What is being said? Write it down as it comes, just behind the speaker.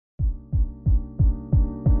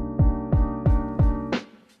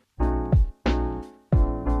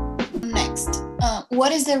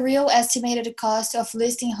What is the real estimated cost of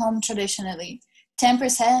listing home traditionally?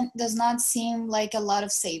 10% does not seem like a lot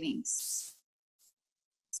of savings.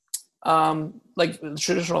 Like the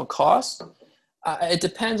traditional cost, it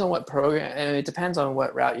depends on what program, and it depends on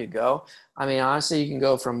what route you go. I mean, honestly, you can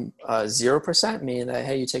go from 0%, meaning that,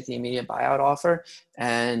 hey, you take the immediate buyout offer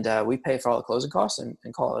and we pay for all the closing costs and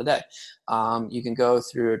call it a day. You can go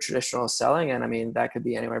through traditional selling, and I mean, that could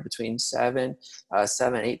be anywhere between 8%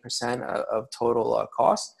 of total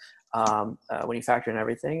cost. When you factor in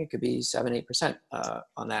everything, it could be 8%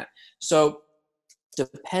 on that. So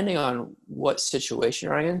depending on what situation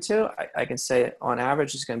you're running into, I can say on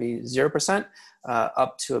average it's going to be 0%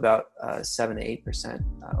 up to about 7 to 8%,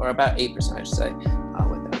 or about 8%, I should say,